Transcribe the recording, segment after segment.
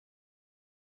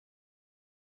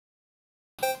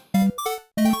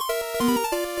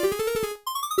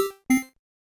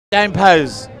Don't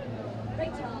pose.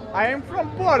 I am from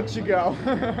Portugal.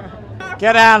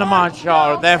 Get out of my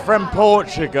shot. They're from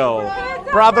Portugal.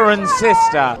 Brother and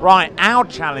sister. Right, our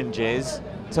challenge is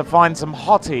to find some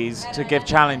hotties to give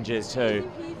challenges to.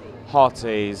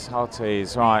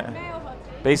 Hotties, right.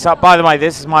 Be up. By the way,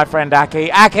 this is my friend Aki.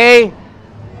 Aki!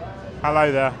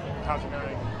 Hello there. How's it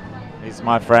going? He's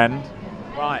my friend.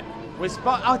 Right.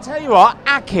 I'll tell you what,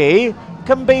 Aki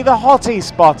can be the hottie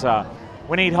spotter.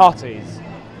 We need hotties.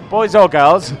 Boys or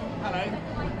girls? Hello.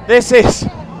 This is...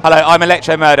 Hello, I'm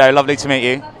Electro Murdo. Lovely to meet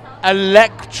you.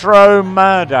 Electro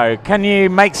Murdo. Can you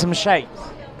make some shapes?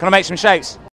 Can I make some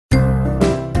shapes?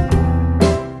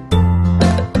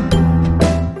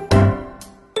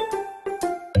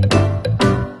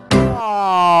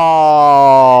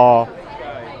 Oh,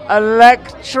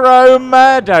 Electro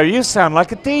Murdo. You sound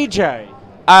like a DJ.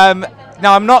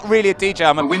 No, I'm not really a DJ.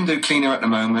 I'm a window cleaner at the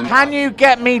moment. Can you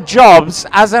get me jobs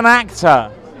as an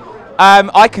actor?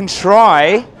 I can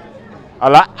try.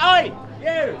 Oi!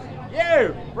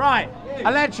 You! Right.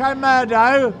 Electro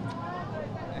Murdo.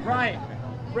 Right.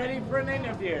 Ready for an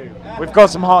interview? We've got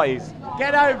some hotties.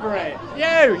 Get over it.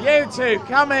 You two.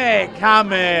 Come here.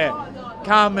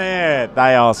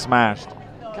 They are smashed.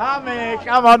 Come here.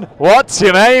 Come on. What's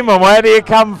your name and where do you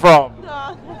come from?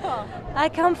 I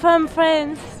come from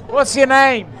France. What's your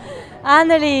name?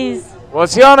 Annalise.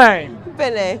 What's your name?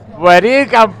 Billy. Where do you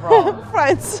come from?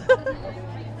 France.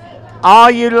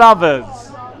 Are you lovers?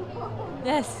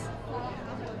 Yes.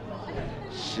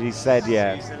 She said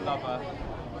yes. She's a lover.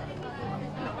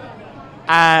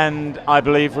 And I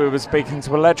believe we were speaking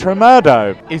to Electro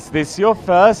Murdo. Is this your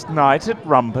first night at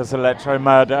Rumpus Electro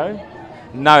Murdo?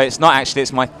 No, it's not actually.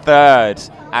 It's my third.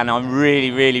 And I'm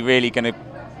really going to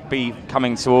be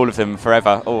coming to all of them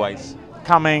forever, always.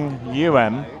 Coming,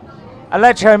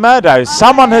 Electro Murdo,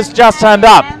 someone has just turned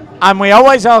up. And we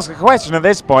always ask a question at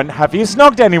this point. Have you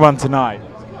snogged anyone tonight?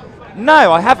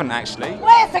 No, I haven't actually. Wait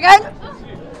a second.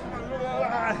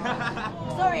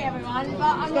 Sorry, everyone, but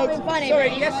I'm not being funny. Sorry,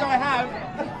 yes, I have.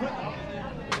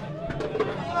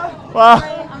 Well,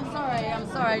 I'm sorry.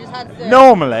 I just had to.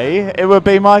 normally it would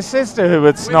be my sister who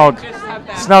would snog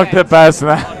the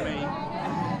person.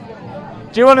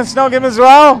 Do you want to snog him as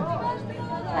well?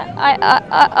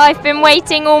 I've been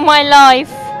waiting all my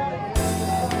life.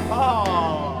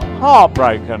 Oh,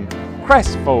 heartbroken,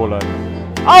 crestfallen.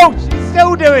 Oh, she's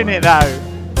still doing it though.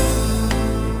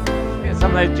 Get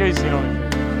some of those juicy on.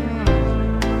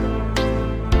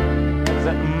 There's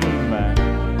a there.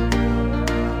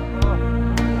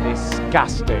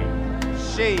 Disgusting.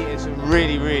 She is a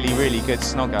really good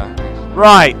snogger.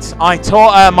 Right, I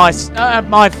taught her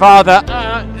my father,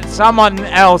 someone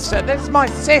else. This is my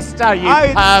sister, you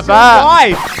pervert.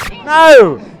 Wife.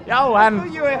 No. Oh,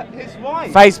 and You were his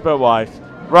wife. Facebook wife.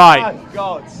 Right. Oh,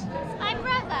 God. My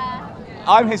brother.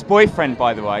 I'm his boyfriend,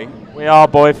 by the way. We are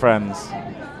boyfriends.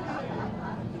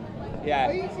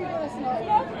 Yeah.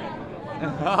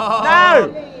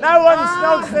 No one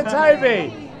snogs the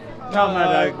Toby. Come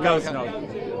on, go snog.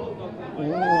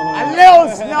 A little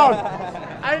snog.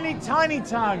 Only tiny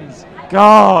tongues.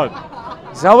 God.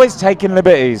 He's always taking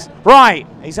liberties. Right.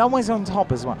 He's always on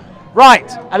top as well.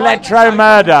 Right. Electro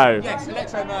Murdo. Yes,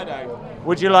 Electro Murdo.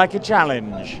 Would you like a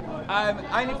challenge?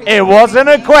 Only if It wasn't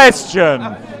a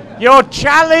question. Your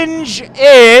challenge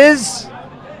is...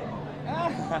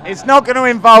 It's not going to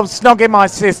involve snogging my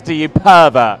sister, you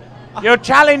pervert. Your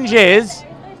challenge is...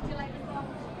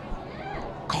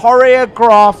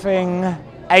 choreographing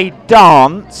a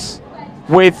dance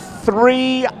with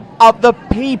 3 other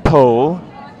people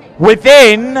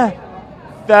within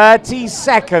 30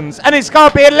 seconds. And it's got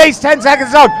to be at least 10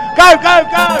 seconds long. Go, go,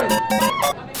 go!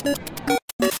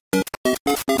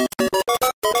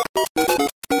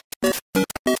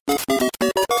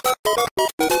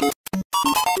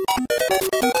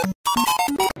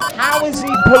 How is he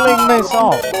pulling this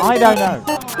off? I don't know.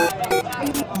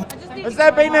 Has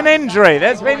there been an injury?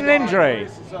 There's been an injury.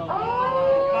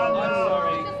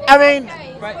 I mean...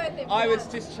 I was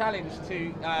just challenged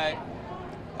to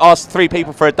ask 3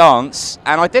 people for a dance,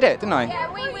 and I did it, didn't I?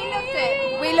 Yeah, we loved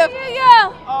it. We loved it.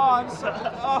 Yeah. Oh, I'm sorry.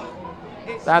 Oh,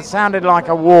 that sounded like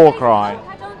a war cry.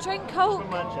 I don't drink Coke.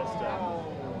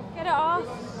 Get it off.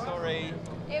 sorry.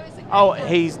 Oh,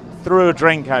 he threw a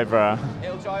drink over her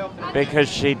It'll dry off. because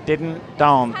she didn't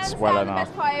dance well enough.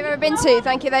 Best party I've ever been to.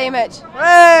 Thank you very much.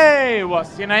 Hey,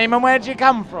 what's your name and where'd you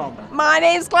come from? My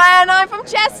name's Claire and I'm from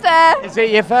Chester. Is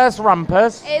it your first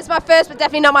rumpus? It's my first, but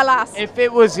definitely not my last. If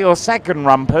it was your second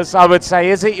rumpus, I would say,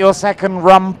 is it your second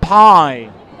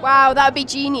rumpi? Wow, that would be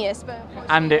genius. But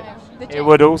And it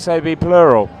would also be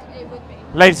plural. It would be.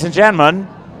 Ladies and gentlemen,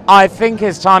 I think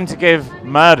it's time to give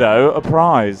Murdo a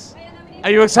prize.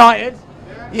 Are you excited?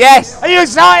 Yes! Are you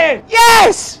excited?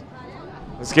 Yes!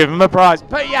 Let's give him a prize.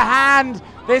 Put your hand.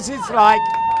 This is like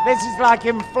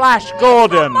in Flash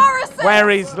Gordon, where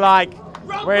he's like,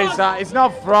 it's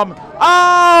not from.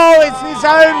 Oh, it's his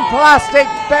own plastic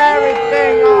berry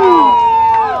thing.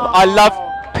 Oh. I love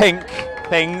pink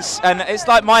things, and it's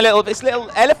like it's little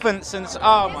elephants, and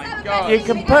oh my god! You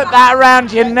can put that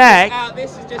around your neck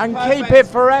and perfect. keep it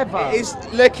forever. It's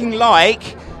looking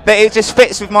like that it just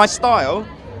fits with my style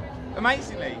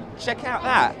amazingly. Check out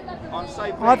that. I'm so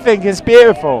pleased. I think it's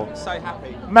beautiful. I'm so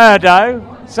happy. Murdo,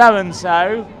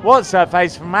 so-and-so, what's her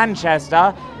face from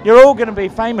Manchester, you're all going to be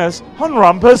famous on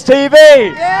Rumpus TV.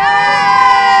 Yay!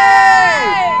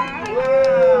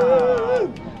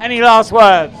 Any last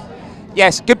words?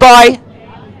 Yes, goodbye.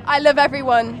 I love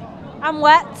everyone. I'm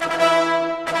wet.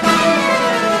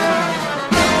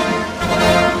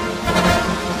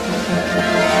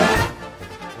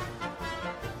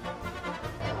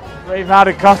 We've had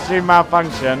a costume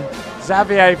malfunction.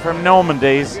 Xavier from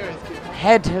Normandy's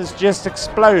head has just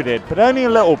exploded, but only a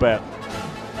little bit.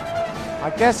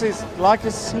 I guess it's like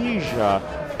a seizure.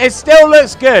 It still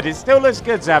looks good. It still looks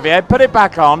good, Xavier. Put it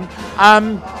back on.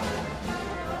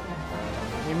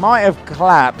 He might have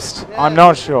collapsed. I'm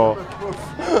not sure.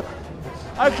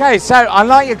 Okay, so I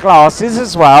like your glasses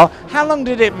as well. How long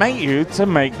did it make you to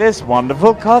make this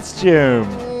wonderful costume?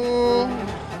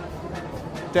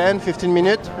 10, 15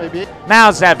 minutes, maybe. Now,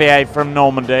 Xavier from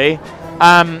Normandy,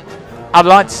 I'd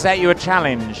like to set you a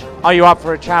challenge. Are you up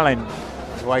for a challenge?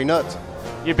 Why not?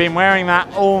 You've been wearing that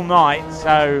all night,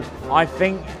 so I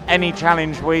think any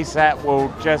challenge we set will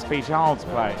just be child's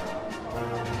play.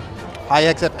 I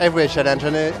accept every challenge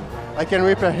and I can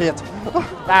repair it.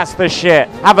 That's the shit.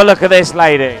 Have a look at this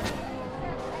lady.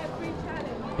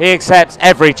 He accepts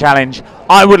every challenge.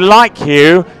 I would like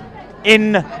you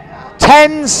in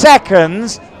 10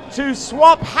 seconds to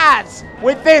swap hats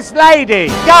with this lady.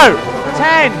 Go!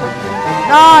 10,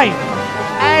 9,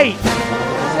 8,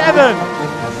 7,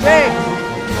 6,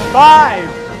 5,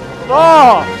 4,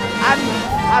 and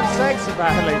have sex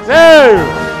apparently.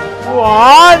 2,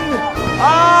 1.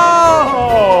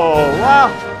 Oh, well.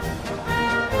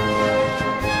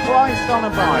 Christ on a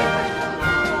bike.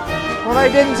 Well,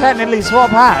 they didn't technically swap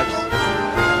hats.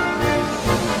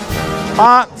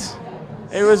 But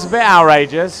it was a bit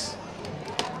outrageous.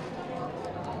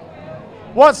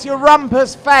 What's your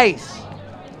rumpus face?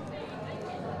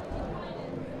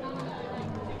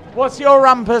 What's your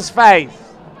rumpus face?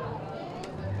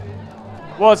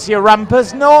 What's your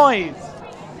rumpus noise?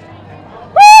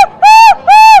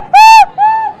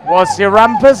 What's your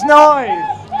rumpus noise?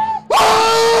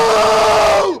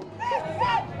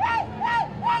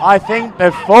 I think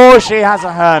before she has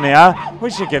a hernia,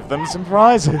 we should give them some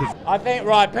prizes. I think,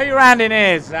 right, put your hand in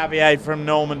here, Xavier from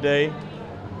Normandy.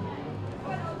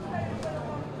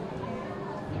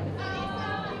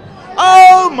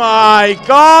 Oh my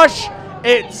gosh!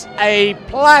 It's a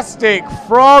plastic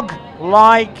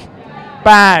frog-like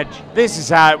badge. This is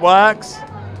how it works.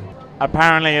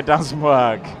 Apparently it doesn't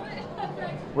work.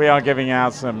 We are giving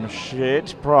out some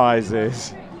shit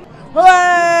prizes.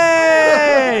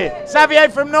 Hey! Xavier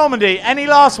from Normandy, any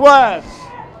last words?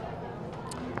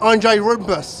 Enjoy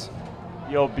Rumpus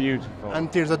You're beautiful.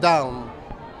 until the down.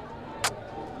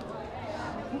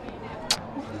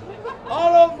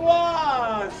 Au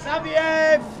revoir,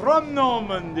 Xavier from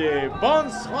Normandy. Bonne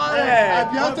soirée. À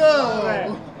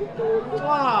bientôt.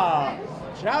 Wow.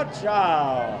 Ciao,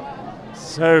 ciao.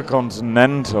 So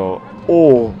continental.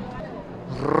 Oh.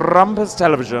 Rumpus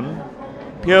television,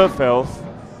 pure filth,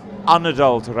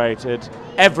 unadulterated,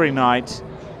 every night,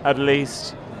 at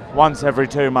least once every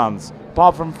 2 months.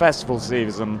 Apart from festival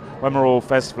season, when we're all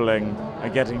festivaling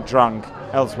and getting drunk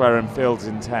elsewhere in fields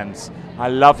in tents. I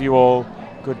love you all.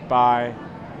 Goodbye.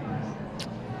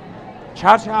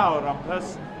 Ciao, ciao,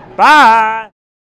 Rumpus. Bye.